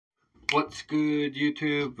What's good,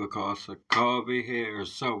 YouTube? Because of Kobe here.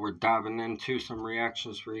 So we're diving into some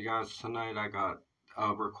reactions for you guys tonight. I got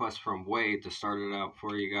a request from Wade to start it out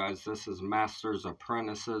for you guys. This is Masters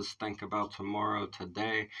Apprentices. Think About Tomorrow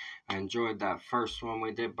Today. I enjoyed that first one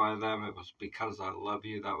we did by them. It was Because I Love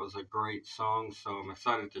You. That was a great song. So I'm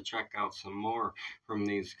excited to check out some more from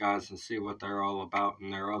these guys and see what they're all about in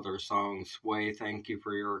their other songs. Wade, thank you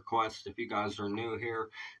for your request. If you guys are new here,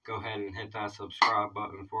 go ahead and hit that subscribe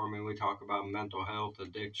button for me. We talk about mental health,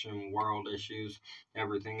 addiction, world issues,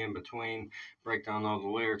 everything in between. Break down all the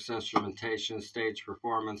lyrics, instrumentation, stage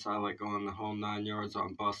performance. I like going the whole 9 yards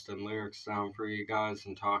on busting lyrics down for you guys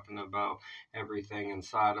and talking about everything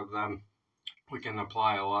inside of them. We can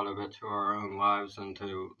apply a lot of it to our own lives and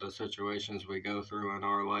to the situations we go through in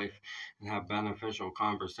our life and have beneficial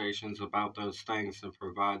conversations about those things and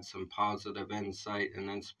provide some positive insight and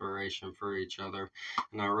inspiration for each other.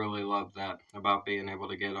 And I really love that about being able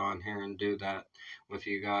to get on here and do that with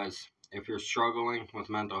you guys. If you're struggling with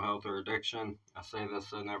mental health or addiction, I say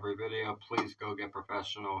this in every video, please go get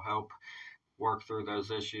professional help. Work through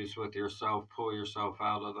those issues with yourself, pull yourself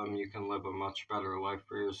out of them. You can live a much better life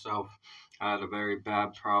for yourself. I had a very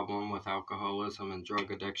bad problem with alcoholism and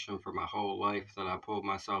drug addiction for my whole life that I pulled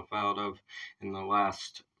myself out of in the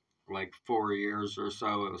last 4 years or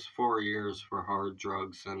so. It was 4 years for hard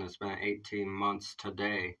drugs, and it's been 18 months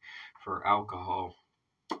today for alcohol.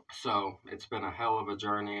 So it's been a hell of a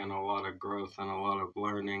journey and a lot of growth and a lot of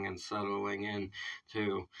learning and settling in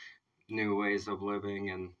to new ways of living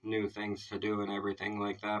and new things to do and everything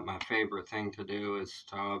like that. My favorite thing to do is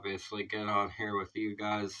to obviously get on here with you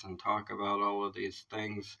guys and talk about all of these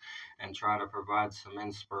things and try to provide some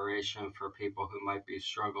inspiration for people who might be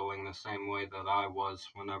struggling the same way that I was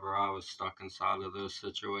whenever I was stuck inside of those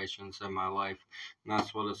situations in my life. And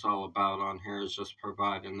that's what it's all about on here, is just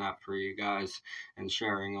providing that for you guys and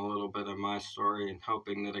sharing a little bit of my story and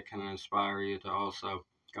hoping that it can inspire you to also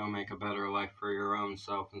go make a better life for your own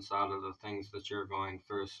self inside of the things that you're going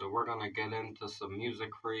through. So we're going to get into some music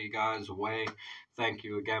for you guys. Way, thank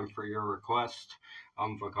you again for your request.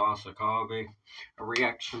 I'm Vakasa Kabi. A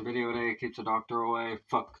reaction video today keeps the doctor away.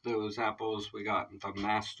 Fuck those apples. We got the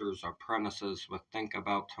Masters Apprentices with Think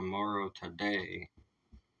About Tomorrow Today.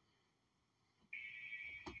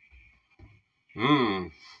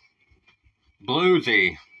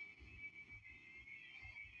 Bluesy.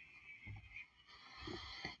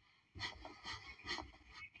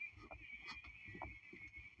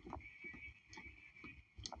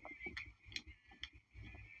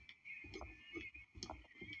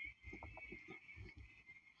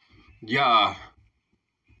 Yeah.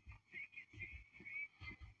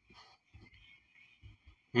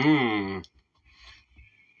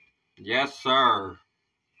 Yes, sir.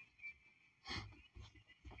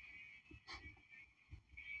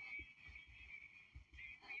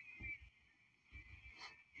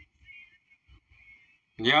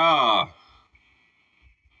 Yeah.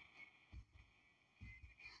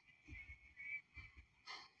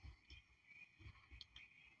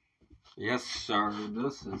 Yes, sir.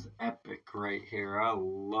 This is epic right here. I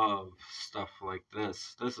love stuff like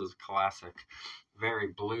this. This is classic.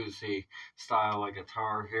 Very bluesy style of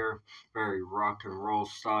guitar here. Very rock and roll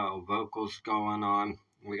style vocals going on.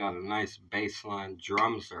 We got a nice bass line.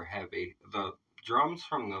 Drums are heavy. The drums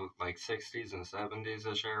from the 60s and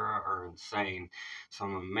 70s-ish era are insane.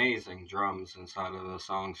 Some amazing drums inside of the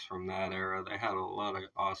songs from that era. They had a lot of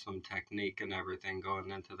awesome technique and everything going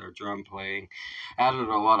into their drum playing. Added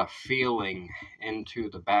a lot of feeling into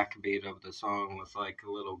the backbeat of the song with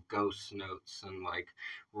little ghost notes and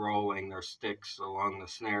rolling their sticks along the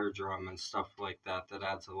snare drum and stuff like that. That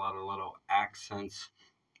adds a lot of little accents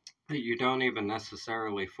that you don't even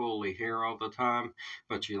necessarily fully hear all the time,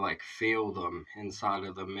 but you feel them inside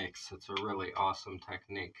of the mix. It's a really awesome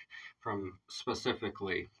technique from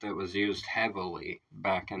specifically that was used heavily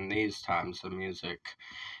back in these times of music.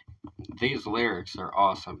 These lyrics are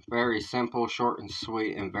awesome. Very simple, short and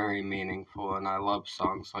sweet, and very meaningful, and I love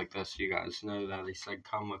songs like this. You guys know that. He said,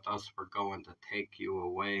 "Come with us, we're going to take you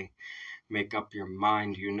away. Make up your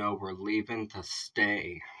mind, you know we're leaving to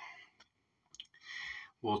stay.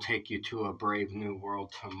 We'll take you to a brave new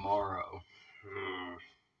world tomorrow."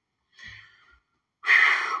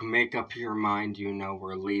 Make up your mind, you know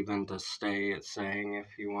we're leaving to stay. It's saying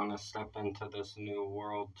if you want to step into this new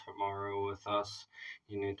world tomorrow with us,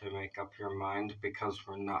 you need to make up your mind, because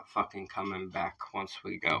we're not fucking coming back once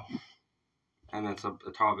we go. and it's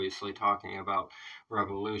obviously talking about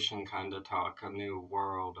revolution kind of talk, a new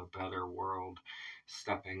world, a better world,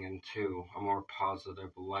 stepping into a more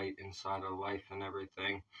positive light inside of life and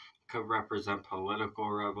everything. Could represent political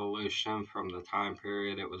revolution from the time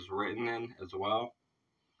period it was written in as well,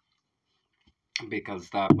 because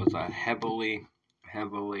that was a heavily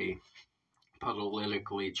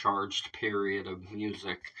politically charged period of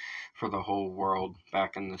music for the whole world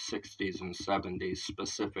back in the 60s and 70s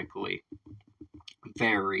specifically.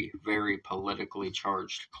 Very politically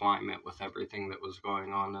charged climate with everything that was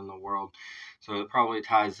going on in the world. So it probably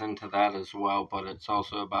ties into that as well, but it's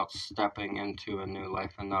also about stepping into a new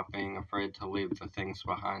life and not being afraid to leave the things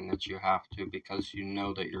behind that you have to, because you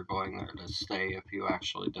know that you're going there to stay if you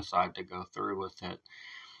actually decide to go through with it.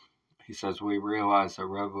 He says, we realize a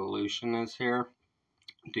revolution is here.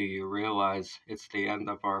 Do you realize it's the end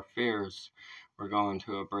of our fears? We're going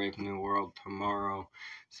to a brave new world tomorrow,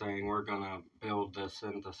 saying we're going to build this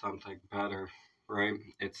into something better, right?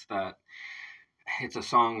 It's a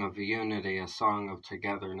song of unity, a song of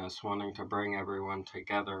togetherness, wanting to bring everyone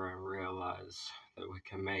together and realize that we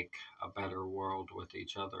can make a better world with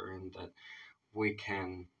each other, and that we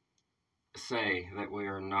can say that we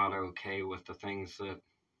are not okay with the things that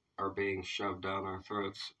are being shoved down our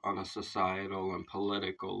throats on a societal and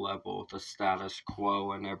political level, the status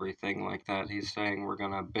quo and everything like that. He's saying we're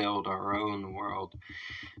going to build our own world,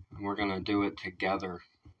 and we're going to do it together.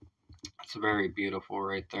 It's very beautiful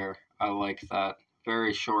right there. I like that.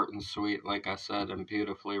 Very short and sweet, like I said, and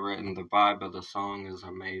beautifully written. The vibe of the song is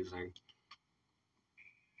amazing.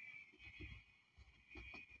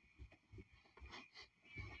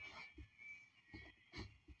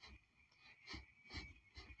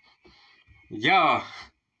 Yeah.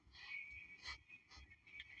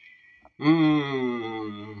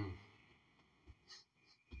 You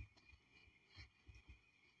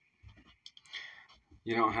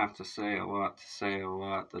don't have to say a lot to say a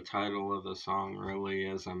lot. The title of the song really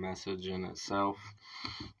is a message in itself.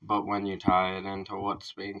 But when you tie it into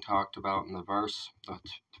what's being talked about in the verse, the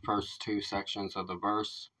first two sections of the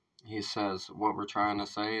verse, he says, what we're trying to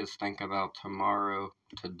say is think about tomorrow,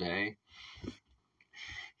 today.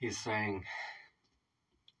 He's saying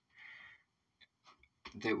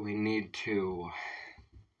that we need to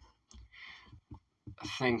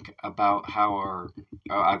think about how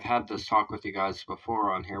I've had this talk with you guys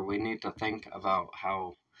before on here. We need to think about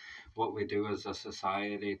how what we do as a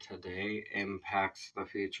society today impacts the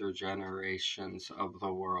future generations of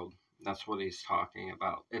the world. That's what he's talking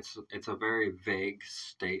about. It's a very vague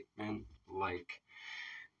statement, like,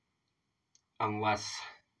 unless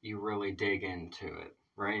you really dig into it,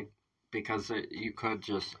 right? Because you could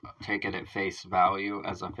just take it at face value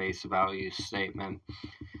as a face value statement,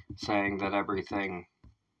 saying that everything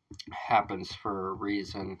happens for a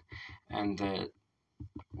reason, and that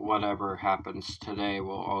whatever happens today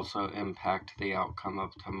will also impact the outcome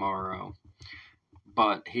of tomorrow.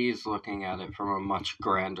 But he's looking at it from a much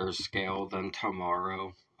grander scale than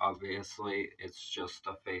tomorrow. Obviously, it's just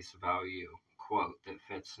a face value quote that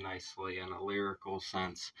fits nicely in a lyrical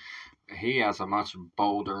sense. He has a much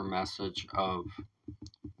bolder message of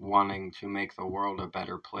wanting to make the world a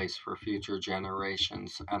better place for future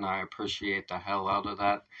generations, and I appreciate the hell out of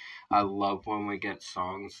that. I love when we get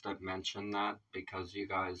songs that mention that, because you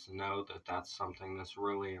guys know that that's something that's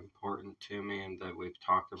really important to me and that we've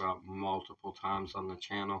talked about multiple times on the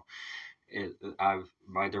channel.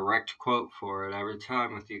 My direct quote for it every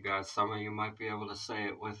time with you guys, some of you might be able to say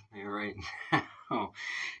it with me right now,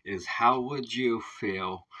 is, how would you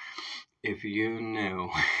feel if you knew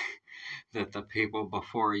that the people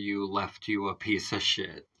before you left you a piece of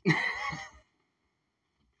shit?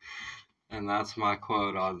 And that's my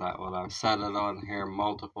quote on that one. I've said it on here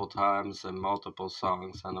multiple times in multiple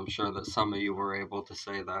songs, and I'm sure that some of you were able to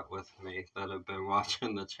say that with me that have been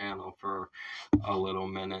watching the channel for a little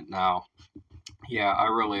minute now. Yeah, I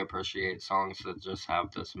really appreciate songs that just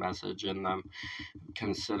have this message in them.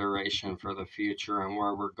 Consideration for the future and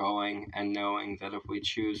where we're going, and knowing that if we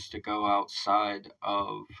choose to go outside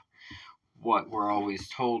of what we're always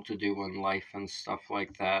told to do in life and stuff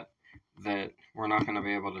like that, that we're not going to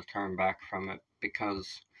be able to turn back from it,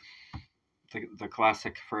 because the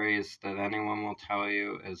classic phrase that anyone will tell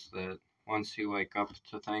you is that once you wake up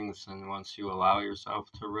to things, and once you allow yourself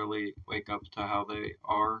to really wake up to how they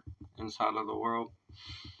are inside of the world,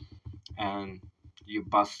 and you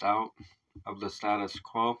bust out of the status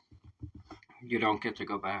quo, you don't get to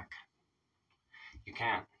go back. You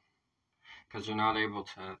can't, because you're not able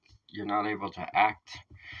to act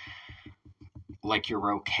like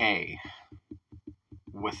you're okay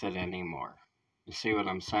with it anymore. You see what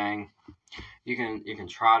I'm saying? You can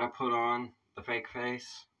try to put on the fake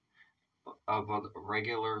face of a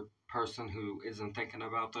regular person who isn't thinking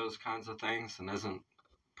about those kinds of things and isn't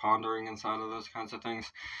pondering inside of those kinds of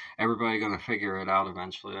things, everybody gonna figure it out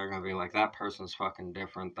eventually. They're gonna be like, that person's fucking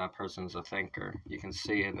different. That person's a thinker. You can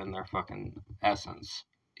see it in their fucking essence.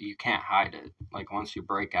 You can't hide it. Like, once you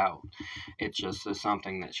break out, it just is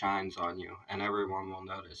something that shines on you, and everyone will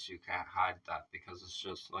notice. You can't hide that because it's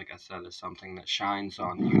just, like I said, it's something that shines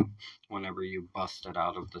on you whenever you bust it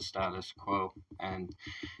out of the status quo and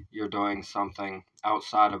you're doing something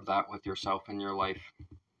outside of that with yourself in your life.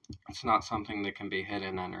 It's not something that can be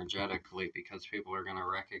hidden energetically because people are going to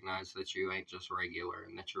recognize that you ain't just regular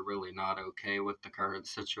and that you're really not okay with the current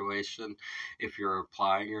situation. If you're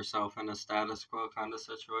applying yourself in a status quo kind of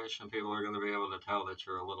situation, people are going to be able to tell that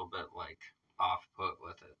you're a little bit like off put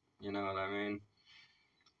with it. You know what I mean?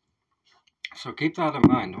 So keep that in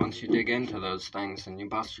mind. Once you dig into those things and you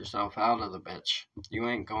bust yourself out of the bitch, you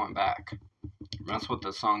ain't going back. That's what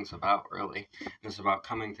this song's about, really. It's about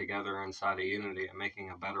coming together inside of unity and making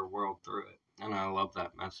a better world through it. And I love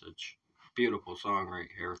that message. Beautiful song right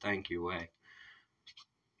here. Thank you, Way.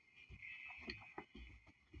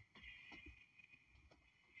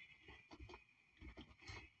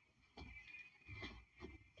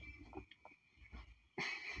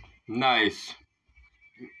 Nice.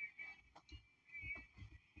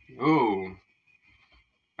 Ooh.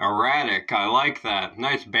 Erratic. I like that.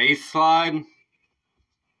 Nice bass slide.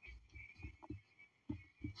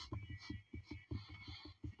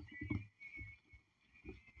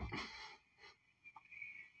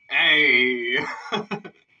 Hey.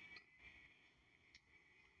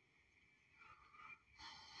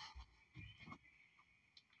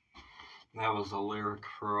 That was a lyric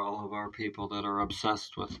for all of our people that are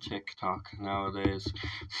obsessed with TikTok nowadays.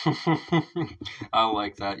 I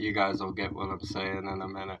like that. You guys will get what I'm saying in a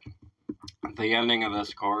minute. The ending of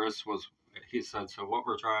this chorus was, he said, so what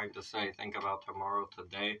we're trying to say, think about tomorrow,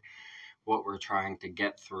 today, what we're trying to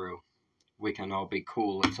get through. We can all be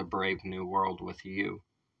cool. It's a brave new world with you.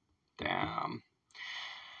 Damn.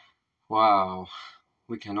 Wow.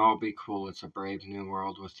 We can all be cool. It's a brave new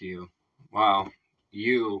world with you. Wow.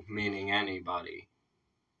 You meaning anybody.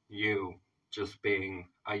 You just being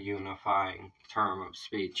a unifying term of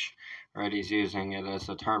speech, right? He's using it as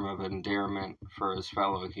a term of endearment for his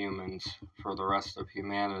fellow humans, for the rest of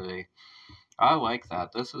humanity. I like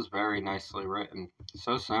that. This is very nicely written.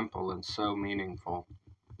 So simple and so meaningful.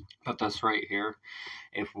 But this right here,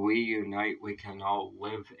 if we unite, we can all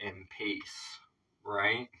live in peace,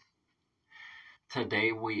 right?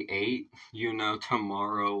 Today we ate,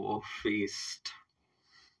 tomorrow we'll feast.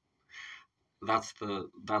 That's the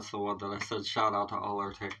one that I said. Shout out to all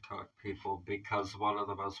our TikTok people, because one of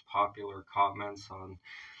the most popular comments on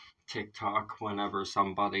TikTok whenever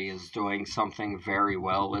somebody is doing something very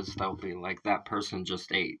well is they'll be like, that person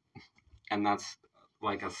just ate. And that's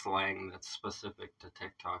like a slang that's specific to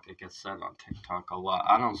TikTok. It gets said on TikTok a lot.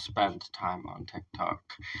 I don't spend time on TikTok.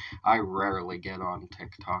 I rarely get on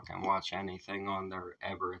TikTok and watch anything on there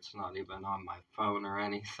ever. It's not even on my phone or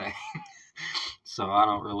anything. So I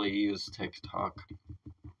don't really use TikTok.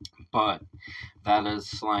 But that is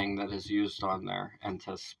slang that is used on there. And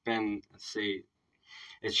to see,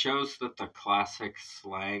 it shows that the classic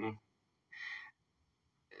slang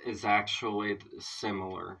is actually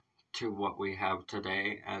similar to what we have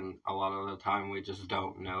today, and a lot of the time we just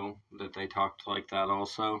don't know that they talked like that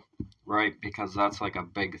also, right? Because that's like a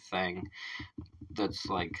big thing. That's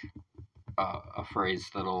like a phrase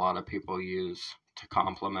that a lot of people use to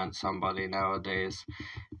compliment somebody nowadays.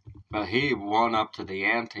 But he won up to the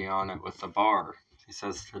ante on it with the bar. He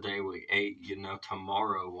says, today we ate,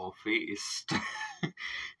 tomorrow we'll feast.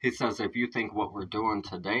 He says, if you think what we're doing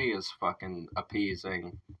today is fucking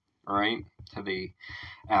appeasing, right, to the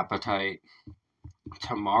appetite,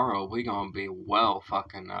 tomorrow we gonna be well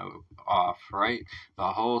fucking off, right? The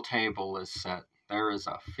whole table is set. There is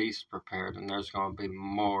a feast prepared, and there's gonna be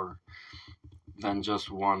more than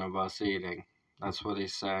just one of us eating. That's what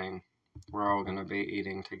he's saying. We're all gonna be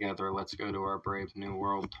eating together. Let's go to our brave new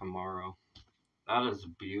world tomorrow. That is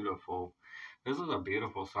beautiful. This is a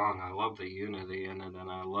beautiful song. I love the unity in it,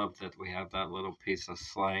 and I love that we have that little piece of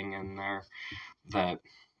slang in there that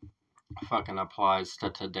fucking applies to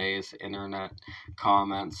today's internet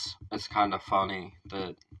comments. It's kind of funny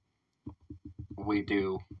that we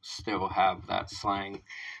do still have that slang.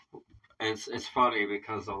 It's funny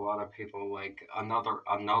because a lot of people, like,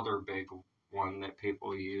 another big one that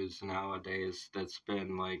people use nowadays that's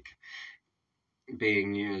been like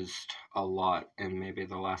being used a lot in maybe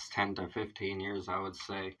the last 10 to 15 years, I would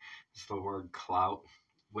say, is the word clout,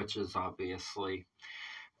 which is obviously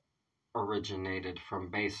originated from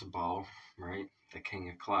baseball, right? The king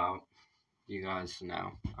of clout. You guys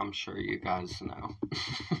know. I'm sure you guys know.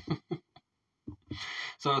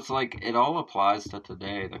 So it's like it all applies to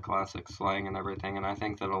today, the classic slang and everything, and I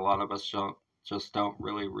think that a lot of us don't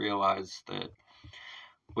really realize that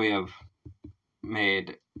we have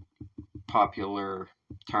made popular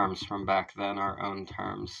terms from back then our own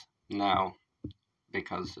terms now,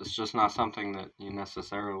 because it's just not something that you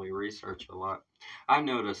necessarily research a lot. I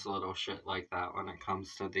notice little shit like that when it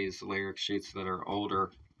comes to these lyric sheets that are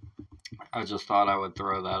older. I just thought I would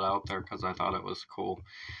throw that out there because I thought it was cool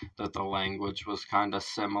that the language was kind of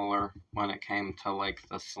similar when it came to like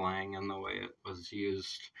the slang and the way it was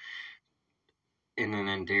used in an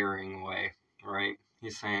endearing way, right?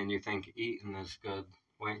 He's saying you think eating is good,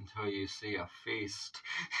 wait until you see a feast.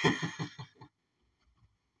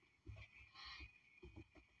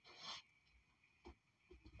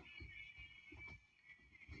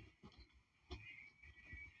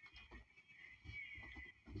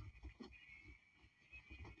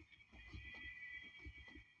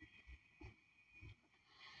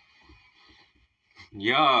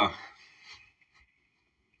 Yeah,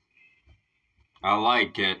 I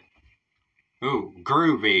like it. Ooh,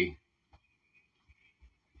 groovy.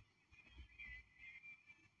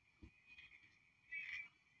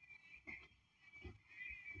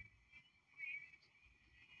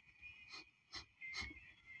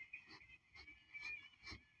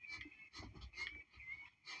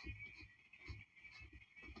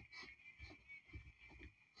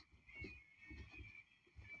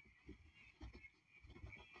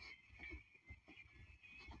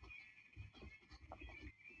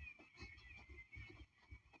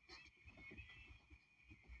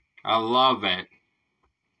 I love it.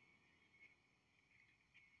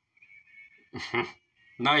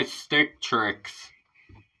 Nice stick tricks.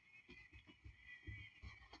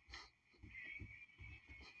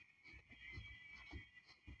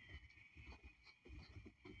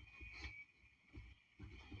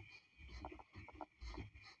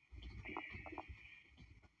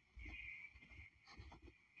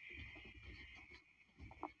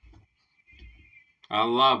 I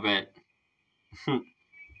love it.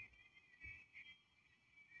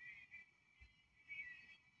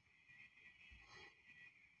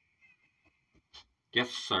 Yes,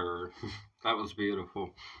 sir. That was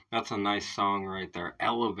beautiful. That's a nice song right there.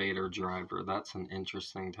 Elevator Driver. That's an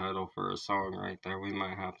interesting title for a song right there. We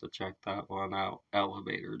might have to check that one out.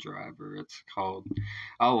 Elevator Driver, it's called.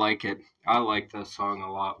 I like it. I like this song a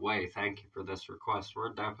lot. Way, thank you for this request.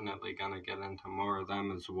 We're definitely going to get into more of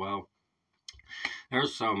them as well.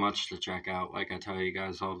 There's so much to check out. Like I tell you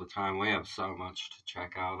guys all the time, we have so much to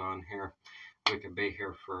check out on here. We could be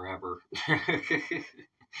here forever.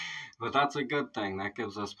 But that's a good thing. That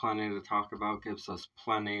gives us plenty to talk about, gives us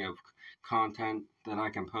plenty of content that I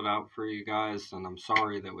can put out for you guys. And I'm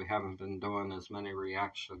sorry that we haven't been doing as many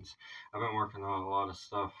reactions. I've been working on a lot of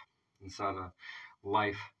stuff inside of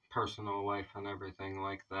life, personal life, and everything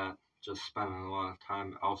like that. Just spending a lot of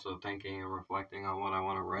time also thinking and reflecting on what I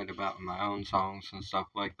want to write about in my own songs and stuff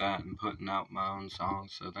like that, and putting out my own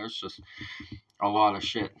songs. So there's just a lot of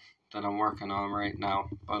shit that I'm working on right now.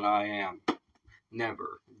 But I am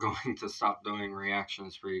never going to stop doing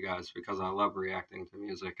reactions for you guys because I love reacting to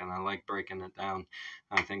music and I like breaking it down.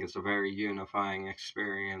 I think it's a very unifying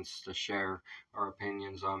experience to share our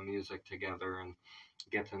opinions on music together and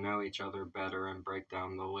get to know each other better and break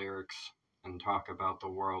down the lyrics and talk about the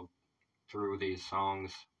world through these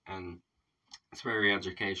songs. And it's very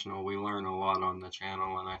educational. We learn a lot on the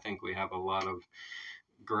channel, and I think we have a lot of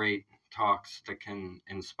great talks that can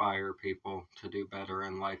inspire people to do better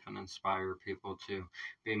in life and inspire people to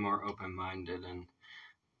be more open-minded and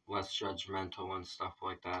less judgmental and stuff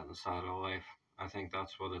like that inside of life. I think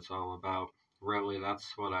that's what it's all about. Really,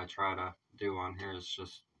 that's what I try to do on here, is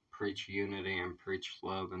just preach unity and preach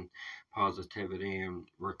love and positivity and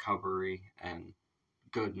recovery and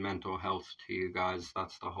good mental health to you guys.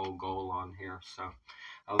 That's the whole goal on here. So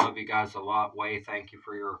I love you guys a lot. Way, thank you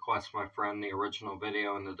for your request, my friend. The original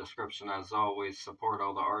video in the description, as always. Support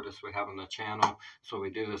all the artists we have on the channel. So we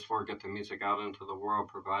do this for, get the music out into the world,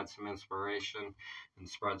 provide some inspiration, and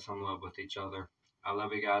spread some love with each other. I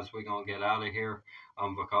love you guys. We're going to get out of here.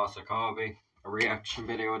 I'm Vakasa Kavi. A reaction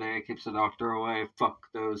video a day keeps the doctor away. Fuck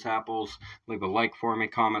those apples. Leave a like for me,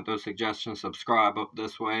 comment those suggestions, subscribe up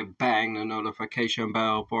this way, bang the notification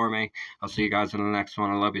bell for me. I'll see you guys in the next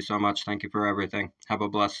one. I love you so much. Thank you for everything. Have a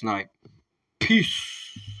blessed night.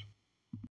 Peace.